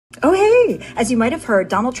Oh, hey! As you might have heard,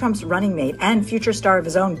 Donald Trump's running mate and future star of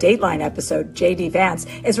his own Dateline episode, J.D. Vance,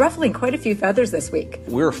 is ruffling quite a few feathers this week.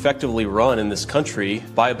 We're effectively run in this country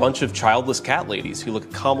by a bunch of childless cat ladies who look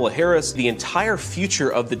at Kamala Harris. The entire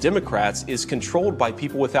future of the Democrats is controlled by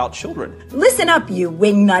people without children. Listen up, you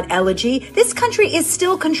wingnut elegy. This country is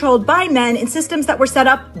still controlled by men in systems that were set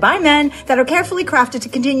up by men that are carefully crafted to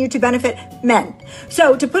continue to benefit men.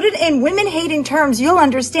 So, to put it in women-hating terms, you'll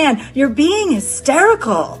understand you're being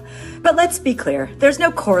hysterical. But let's be clear, there's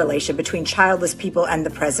no correlation between childless people and the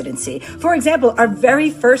presidency. For example, our very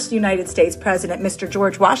first United States president, Mr.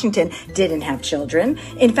 George Washington, didn't have children.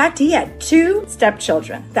 In fact, he had 2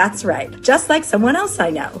 stepchildren. That's right, just like someone else I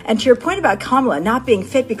know. And to your point about Kamala not being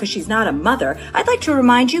fit because she's not a mother, I'd like to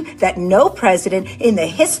remind you that no president in the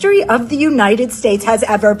history of the United States has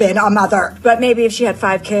ever been a mother. But maybe if she had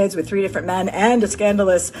 5 kids with 3 different men and a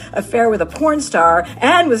scandalous affair with a porn star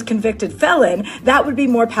and was convicted felon, that would be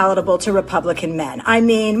more palatable to Republican men. I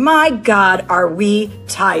mean, my God, are we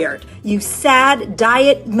tired? You sad,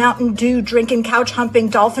 diet, Mountain Dew drinking, couch humping,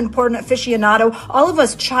 dolphin porn aficionado, all of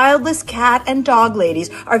us childless cat and dog ladies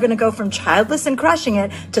are going to go from childless and crushing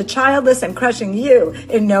it to childless and crushing you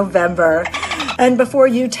in November. And before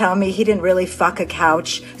you tell me he didn't really fuck a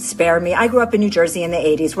couch, spare me. I grew up in New Jersey in the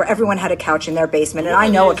 80s where everyone had a couch in their basement, and I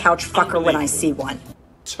know a couch fucker when I see one.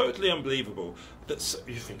 Totally unbelievable. You're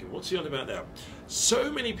thinking, what's he on about now?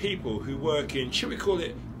 So many people who work in, shall we call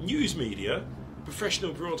it, news media,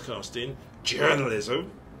 professional broadcasting,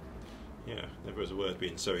 journalism. Yeah, never has a word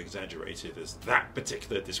been so exaggerated as that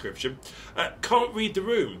particular description. Can't read the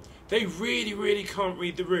room. They really, really can't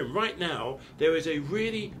read the room. Right now, there is a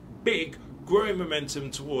really big growing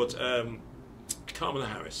momentum towards Kamala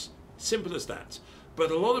Harris. Simple as that.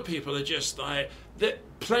 But a lot of people are just like, they're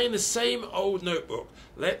playing the same old notebook.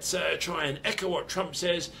 Let's try and echo what Trump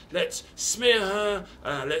says. Let's smear her.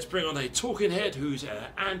 Let's bring on a talking head who's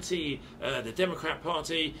anti the Democrat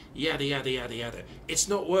Party. Yada, yada, yada, yada. It's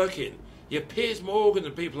not working. Your Piers Morgan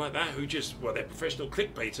and people like that who just, well, they're professional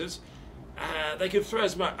clickbaiters. They can throw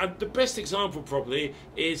as much. The best example probably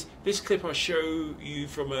is this clip I show you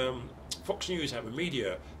from Fox News have a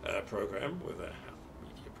media program with a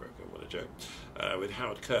what a joke, with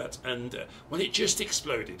Howard Kurtz, and well, it just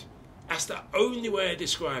exploded. That's the only way of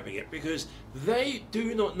describing it, because they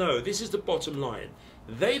do not know, this is the bottom line,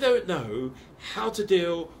 they don't know how to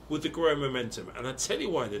deal with the growing momentum. And I tell you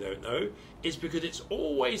why they don't know, is because it's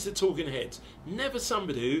always the talking heads, never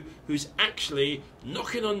somebody who's actually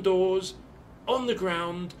knocking on doors, on the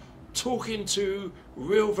ground, talking to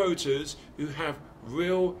real voters who have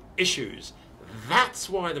real issues. That's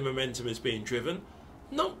why the momentum is being driven.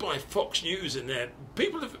 Not by Fox News and their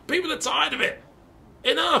people are tired of it.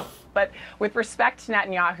 Enough. But with respect to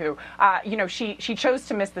Netanyahu, you know, she chose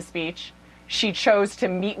to miss the speech. She chose to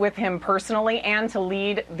meet with him personally and to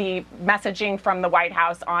lead the messaging from the White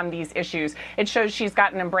House on these issues. It shows she's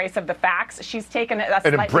got an embrace of the facts. She's taken a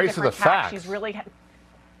slightly embrace of the different tack. facts.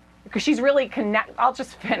 Because she's really I'll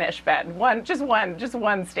just finish, Ben. Just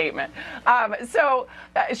one statement.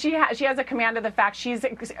 She has a command of the facts. She's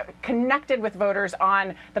connected with voters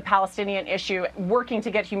on the Palestinian issue, working to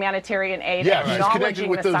get humanitarian aid. Yeah, she's connected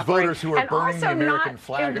with those voters who are burning the American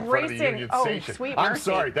flag in front of the Union Station. Sweet I'm mercy,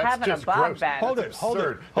 sorry, that's heaven just above, gross. Ben.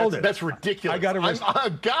 Hold it. That's ridiculous. I got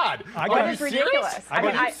to God, that is ridiculous. I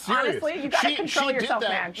mean, honestly, you got to control yourself,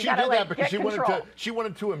 man. She did that because she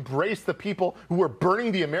wanted to embrace the people who were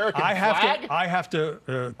burning the American flag. I have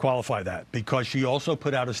to qualify that, because she also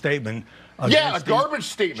put out a statement. Yeah, a garbage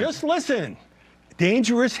statement. Just listen.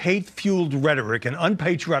 Dangerous, hate-fueled rhetoric and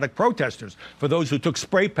unpatriotic protesters for those who took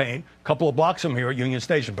spray paint a couple of blocks from here at Union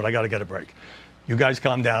Station. But I got to get a break. You guys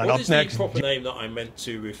calm down. What Up is next, the proper name that I meant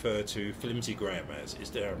to refer to Lindsey Graham as?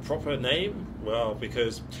 Is there a proper name? Well,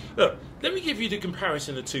 because, look, let me give you the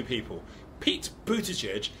comparison of two people. Pete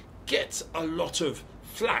Buttigieg gets a lot of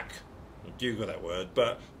flack. You got that word,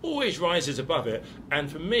 but always rises above it.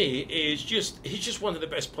 And for me, he's just one of the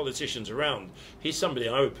best politicians around. He's somebody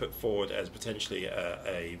I would put forward as potentially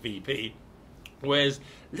a VP. Whereas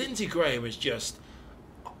Lindsey Graham is just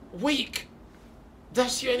weak.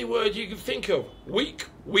 That's the only word you can think of. Weak,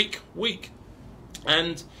 weak, weak.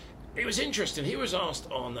 And it was interesting. He was asked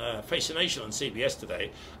on Face the Nation on CBS today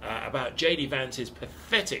about J.D. Vance's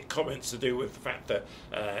pathetic comments to do with the fact that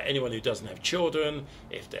anyone who doesn't have children,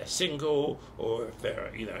 if they're single or if they're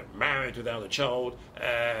married without a child,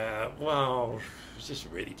 well, it's just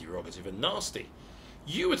really derogative and nasty.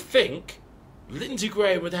 You would think Lindsey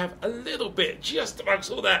Graham would have a little bit, just amongst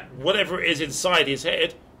all that, whatever it is inside his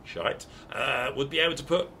head, shite, would be able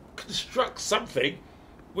to construct something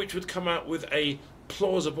which would come out with a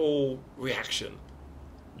plausible reaction.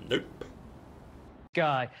 Nope.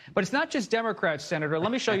 Guy. But it's not just Democrats, Senator.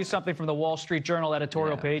 Let me show you something from the Wall Street Journal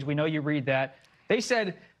editorial page. We know you read that. They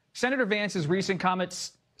said Senator Vance's recent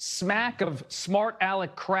comments smack of smart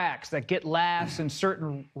aleck cracks that get laughs in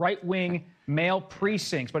certain right-wing male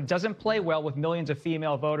precincts, but it doesn't play well with millions of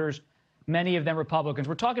female voters, many of them Republicans.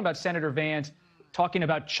 We're talking about Senator Vance talking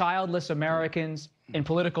about childless Americans in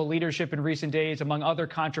political leadership in recent days, among other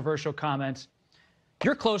controversial comments.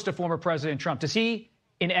 You're close to former President Trump. Does he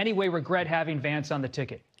in any way regret having Vance on the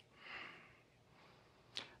ticket?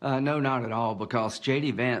 No, not at all, because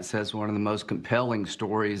J.D. Vance has one of the most compelling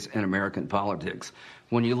stories in American politics.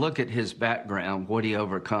 When you look at his background, what he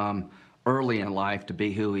overcome early in life to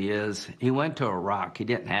be who he is, he went to Iraq. He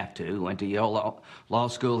didn't have to. He went to Yale Law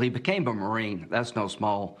School. He became a Marine. That's no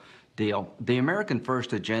small deal. The American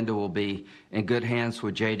First agenda will be in good hands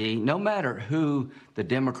with J.D. No matter who the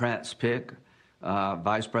Democrats pick,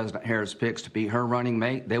 Vice President Harris picks to be her running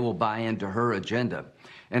mate, they will buy into her agenda.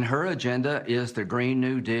 And her agenda is the Green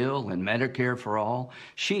New Deal and Medicare for all.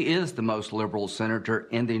 She is the most liberal senator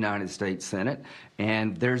in the United States Senate,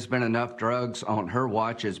 and there's been enough drugs on her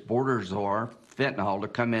watch as borders are, fentanyl, to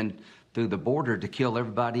come in through the border to kill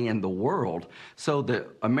everybody in the world. So the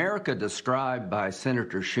America described by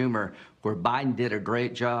Senator Schumer, where Biden did a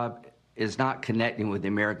great job, is not connecting with the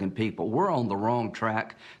American people. We're on the wrong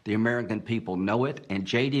track. The American people know it, and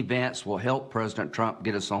J.D. Vance will help President Trump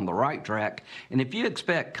get us on the right track. And if you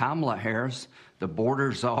expect Kamala Harris, the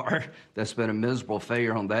border czar, that's been a miserable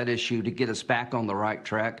failure on that issue, to get us back on the right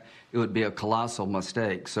track, it would be a colossal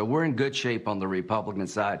mistake. So we're in good shape on the Republican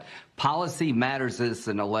side. Policy matters as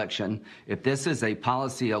an election. If this is a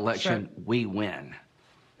policy election, we win.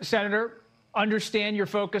 Senator, understand your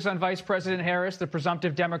focus on Vice President Harris, the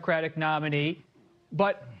presumptive Democratic nominee,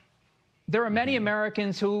 but there are many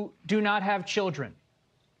Americans who do not have children.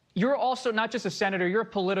 You're also not just a senator, you're a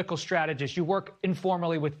political strategist. You work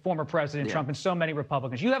informally with former President Trump and so many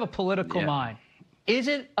Republicans. You have a political mind. Is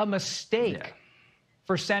it a mistake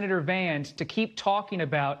for Senator Vance to keep talking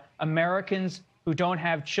about Americans who don't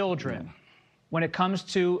have children when it comes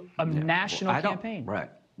to a national campaign?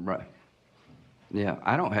 Right. Yeah,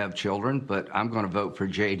 I don't have children, but I'm going to vote for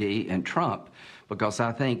J.D. and Trump because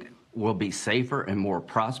I think we'll be safer and more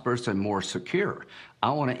prosperous and more secure.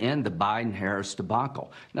 I want to end the Biden-Harris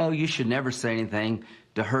debacle. No, you should never say anything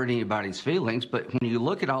to hurt anybody's feelings, but when you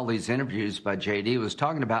look at all these interviews by J.D., it was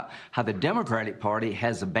talking about how the Democratic Party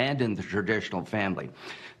has abandoned the traditional family.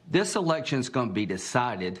 This election is going to be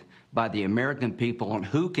decided by the American people on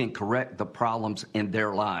who can correct the problems in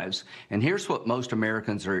their lives. And here's what most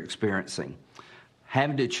Americans are experiencing.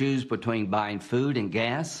 Having to choose between buying food and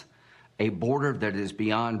gas, a border that is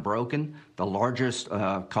beyond broken, the largest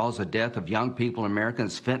cause of death of young people in America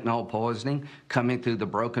is fentanyl poisoning coming through the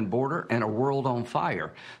broken border, and a world on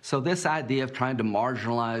fire. So this idea of trying to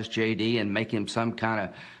marginalize J.D. and make him some kind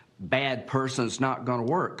of bad person is not going to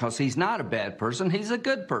work, because he's not a bad person. He's a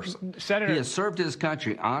good person. Senator, he has served his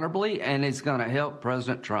country honorably, and he's going to help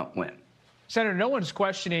President Trump win. Senator, no one's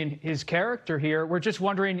questioning his character here. We're just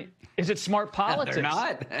wondering, is it smart politics? They're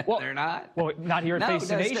not. Well, they're not. Well, not here at Face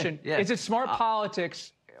the Nation. Is it smart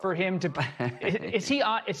politics for him to? Is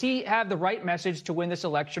he have the right message to win this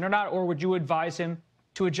election or not? Or would you advise him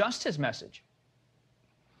to adjust his message?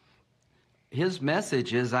 His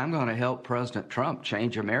message is, I'm going to help President Trump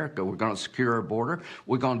change America. We're going to secure our border.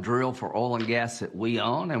 We're going to drill for oil and gas that we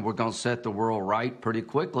own, and we're going to set the world right pretty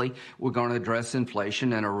quickly. We're going to address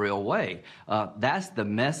inflation in a real way. That's the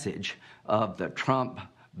message of the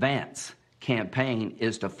Trump-Vance campaign,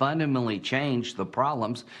 is to fundamentally change the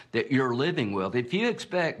problems that you're living with. If you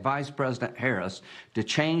expect Vice President Harris to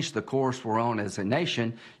change the course we're on as a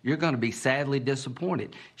nation, you're going to be sadly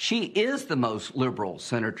disappointed. She is the most liberal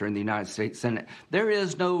senator in the United States Senate. There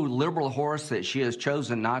is no liberal horse that she has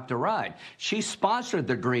chosen not to ride. She sponsored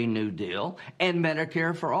the Green New Deal and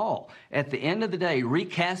Medicare for all. At the end of the day,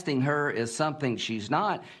 recasting her as something she's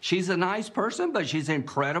not. She's a nice person, but she's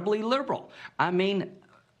incredibly liberal. I mean,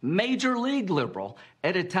 major league liberal.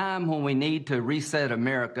 At a time when we need to reset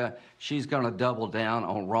America, she's going to double down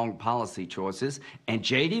on wrong policy choices. And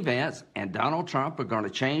J.D. Vance and Donald Trump are going to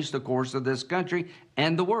change the course of this country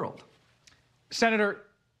and the world. Senator,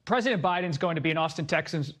 President Biden's going to be in Austin,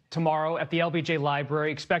 Texas tomorrow at the LBJ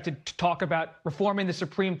Library, expected to talk about reforming the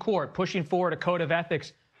Supreme Court, pushing forward a code of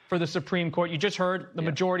ethics for the Supreme Court. You just heard the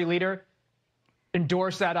majority leader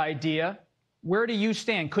endorse that idea. Where do you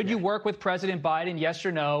stand? Could you work with President Biden, yes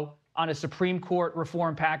or no, on a Supreme Court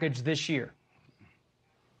reform package this year?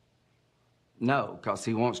 No, because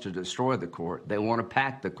he wants to destroy the court. They want to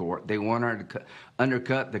pack the court. They want to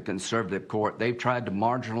undercut the conservative court. They've tried to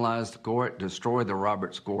marginalize the court, destroy the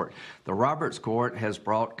Roberts Court. The Roberts Court has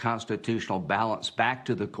brought constitutional balance back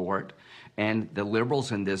to the court, and the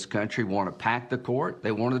liberals in this country want to pack the court.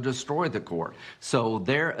 They want to destroy the court. So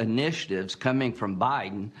their initiatives coming from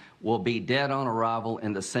Biden will be dead on arrival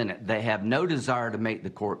in the Senate. They have no desire to make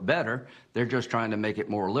the court better. They're just trying to make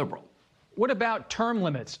it more liberal. What about term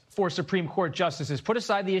limits for Supreme Court justices? Put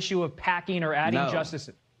aside the issue of packing or adding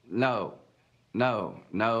justices. No.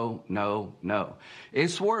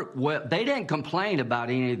 It's worked well. They didn't complain about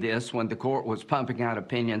any of this when the court was pumping out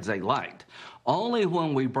opinions they liked. Only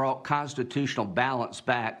when we brought constitutional balance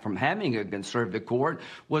back from having a conservative court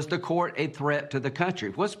was the court a threat to the country.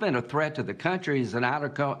 What's been a threat to the country is an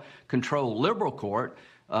out-of-control liberal court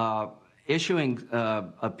issuing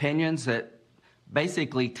opinions that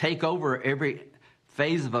basically take over every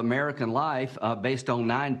phase of American life based on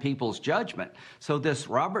 9 people's judgment. So this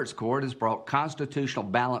Roberts Court has brought constitutional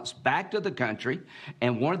balance back to the country,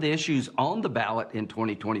 and one of the issues on the ballot in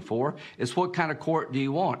 2024 is what kind of court do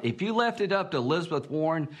you want? If you left it up to Elizabeth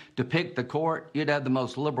Warren to pick the court, you'd have the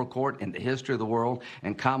most liberal court in the history of the world,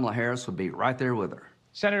 and Kamala Harris would be right there with her.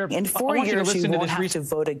 Senator, in 4 years, you won't have to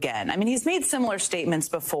vote again. I mean, he's made similar statements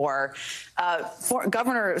before.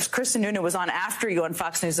 Governor Kristen Noonan was on after you on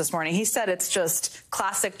Fox News this morning. He said it's just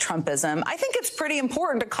classic Trumpism. I think it's pretty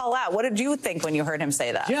important to call out. What did you think when you heard him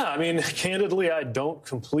say that? Yeah, I mean, candidly, I don't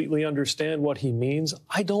completely understand what he means.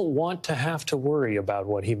 I don't want to have to worry about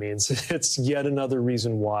what he means. It's yet another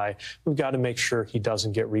reason why we've got to make sure he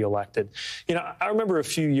doesn't get reelected. You know, I remember a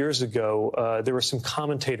few years ago, there were some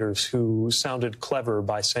commentators who sounded clever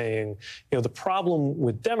by saying, you know, the problem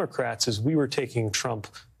with Democrats is we were taking Trump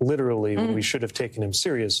literally when we should have taken him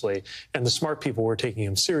seriously, and the smart people were taking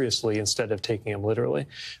him seriously instead of taking him literally.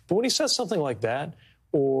 But when he says something like that,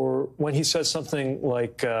 or when he says something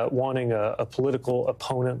like wanting a political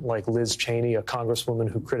opponent like Liz Cheney, a congresswoman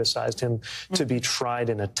who criticized him, to be tried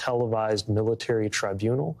in a televised military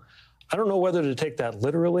tribunal, I don't know whether to take that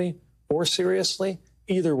literally or seriously.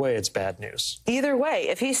 Either way, it's bad news. Either way,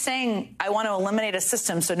 if he's saying, I want to eliminate a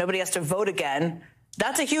system so nobody has to vote again,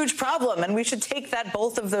 that's a huge problem, and we should take that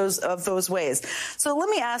both of those ways. So let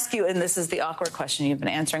me ask you, and this is the awkward question you've been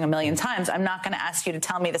answering a million times. I'm not going to ask you to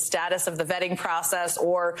tell me the status of the vetting process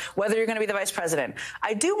or whether you're going to be the vice president.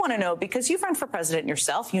 I do want to know, because you've run for president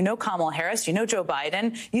yourself, you know Kamala Harris, you know Joe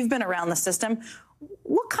Biden, you've been around the system.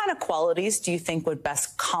 What kind of qualities do you think would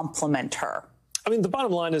best complement her? I mean, the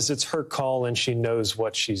bottom line is it's her call and she knows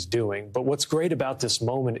what she's doing. But what's great about this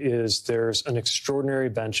moment is there's an extraordinary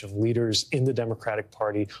bench of leaders in the Democratic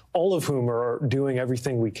Party, all of whom are doing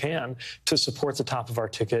everything we can to support the top of our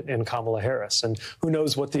ticket in Kamala Harris. And who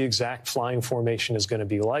knows what the exact flying formation is going to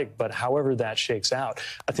be like. But however that shakes out,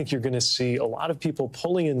 I think you're going to see a lot of people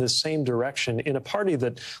pulling in the same direction in a party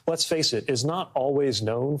that, let's face it, is not always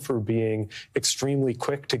known for being extremely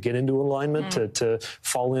quick to get into alignment, to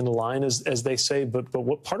fall into line, as they say. But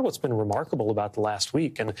part of what's been remarkable about the last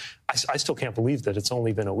week, and I still can't believe that it's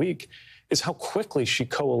only been a week, is how quickly she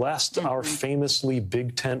coalesced our famously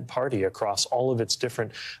big tent party across all of its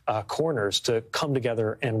different corners to come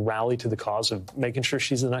together and rally to the cause of making sure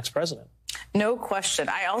she's the next president. No question.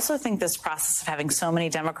 I also think this process of having so many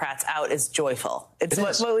Democrats out is joyful. It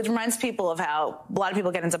reminds people of how a lot of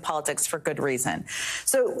people get into politics for good reason.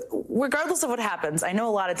 So regardless of what happens, I know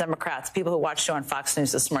a lot of Democrats, people who watched you on Fox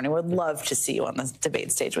News this morning, would love to see you on the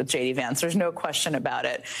debate stage with J.D. Vance. There's no question about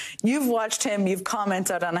it. You've watched him. You've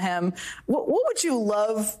commented on him. What would you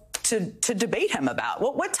love to debate him about?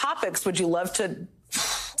 What topics would you love to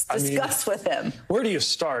discuss with him? Where do you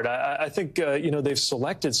start? I think, they've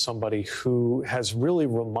selected somebody who has really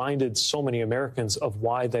reminded so many Americans of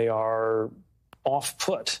why they are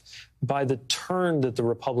off-put by the turn that the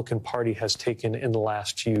Republican Party has taken in the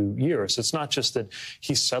last few years. It's not just that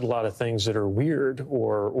he said a lot of things that are weird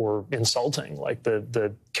or insulting, like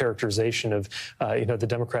the characterization of, the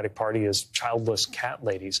Democratic Party as childless cat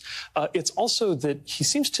ladies. It's also that he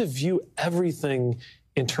seems to view everything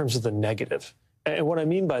in terms of the negative. And what I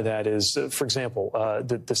mean by that is, for example,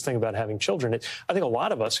 this thing about having children, I think a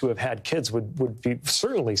lot of us who have had kids would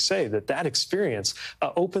certainly say that experience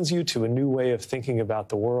opens you to a new way of thinking about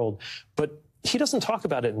the world. But he doesn't talk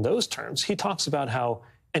about it in those terms. He talks about how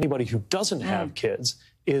anybody who doesn't have kids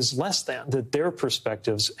is less than, that their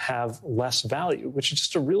perspectives have less value, which is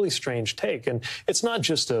just a really strange take. And it's not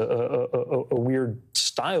just a weird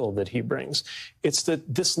style that he brings. It's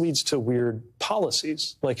that this leads to weird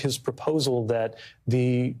policies, like his proposal that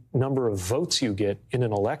the number of votes you get in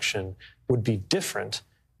an election would be different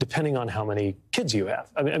depending on how many kids you have.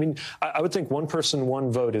 I mean, I would think one person,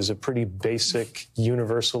 one vote is a pretty basic,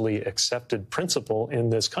 universally accepted principle in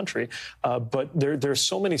this country. But there's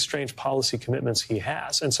so many strange policy commitments he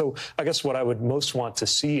has. And so I guess what I would most want to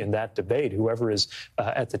see in that debate, whoever is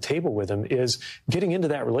at the table with him, is getting into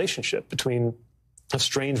that relationship between a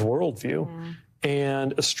strange worldview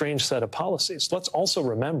and a strange set of policies. Let's also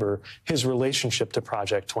remember his relationship to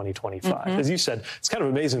Project 2025. As you said, it's kind of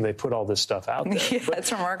amazing they put all this stuff out there. Yeah,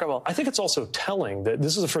 it's remarkable. I think it's also telling that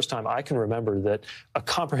this is the first time I can remember that a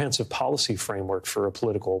comprehensive policy framework for a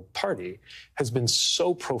political party has been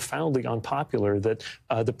so profoundly unpopular that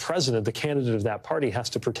the president, the candidate of that party, has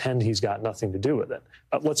to pretend he's got nothing to do with it.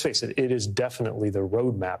 Let's face it, it is definitely the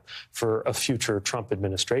roadmap for a future Trump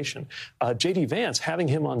administration. J.D. Vance, having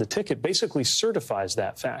him on the ticket, basically certifies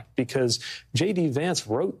that fact, because J.D. Vance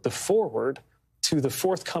wrote the foreword to the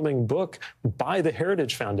forthcoming book by the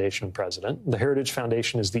Heritage Foundation president. The Heritage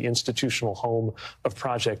Foundation is the institutional home of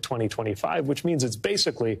Project 2025, which means it's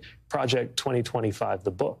basically Project 2025, the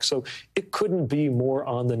book. So it couldn't be more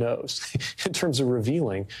on the nose in terms of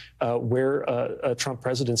revealing where a Trump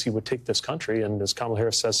presidency would take this country, and as Kamala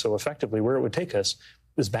Harris says so effectively, where it would take us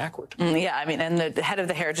is backward. Yeah, I mean, and the head of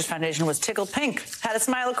the Heritage Foundation was tickled pink, had a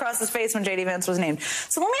smile across his face when J.D. Vance was named.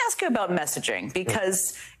 So let me ask you about messaging,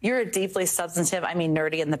 because you're a deeply substantive, I mean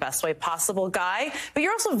nerdy in the best way possible guy, but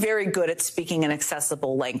you're also very good at speaking in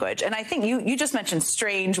accessible language. And I think you just mentioned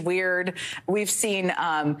strange, weird. We've seen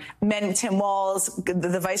Tim Walz,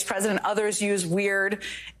 the vice president, others use weird.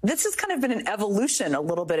 This has kind of been an evolution a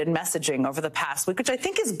little bit in messaging over the past week, which I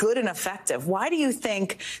think is good and effective. Why do you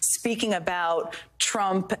think speaking about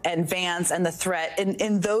Trump and Vance and the threat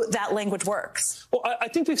in that language works? Well, I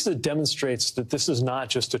think because it demonstrates that this is not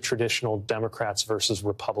just a traditional Democrats versus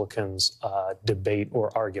Republicans debate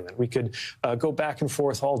or argument. We could go back and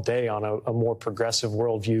forth all day on a more progressive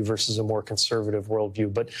worldview versus a more conservative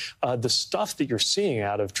worldview. But the stuff that you're seeing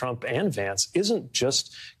out of Trump and Vance isn't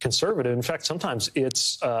just conservative. In fact, sometimes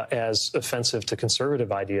it's as offensive to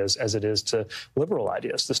conservative ideas as it is to liberal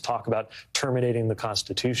ideas. This talk about terminating the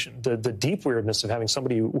Constitution, the deep weirdness of having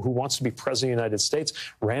somebody who wants to be president of the United States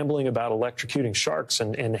rambling about electrocuting sharks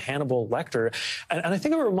and Hannibal Lecter. And I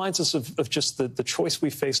think it reminds us of just the choice we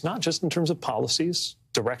face, not just in terms of policies,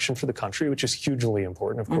 direction for the country, which is hugely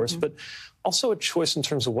important, of course, but also a choice in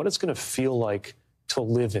terms of what it's going to feel like to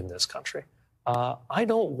live in this country. I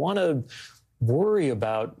don't want to worry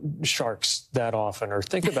about sharks that often, or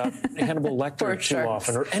think about Hannibal Lecter too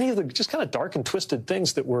often, or any of the just kind of dark and twisted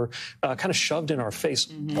things that were kind of shoved in our face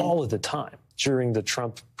all of the time during the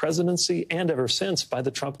Trump presidency and ever since by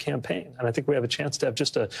the Trump campaign. And I think we have a chance to have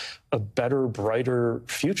just a better, brighter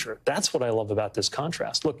future. That's what I love about this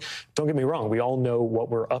contrast. Look, don't get me wrong. We all know what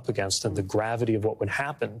we're up against and the gravity of what would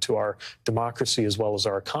happen to our democracy as well as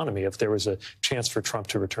our economy if there was a chance for Trump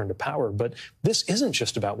to return to power. But this isn't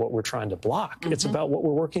just about what we're trying to block. It's about what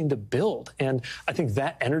we're working to build. And I think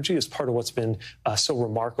that energy is part of what's been so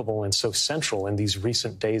remarkable and so central in these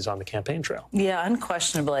recent days on the campaign trail. Yeah,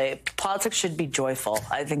 unquestionably. Politics should be joyful.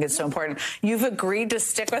 I think it's so important. You've agreed to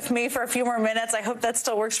stick with me for a few more minutes. I hope that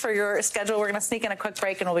still works for your schedule. We're going to sneak in a quick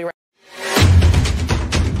break and we'll be right back.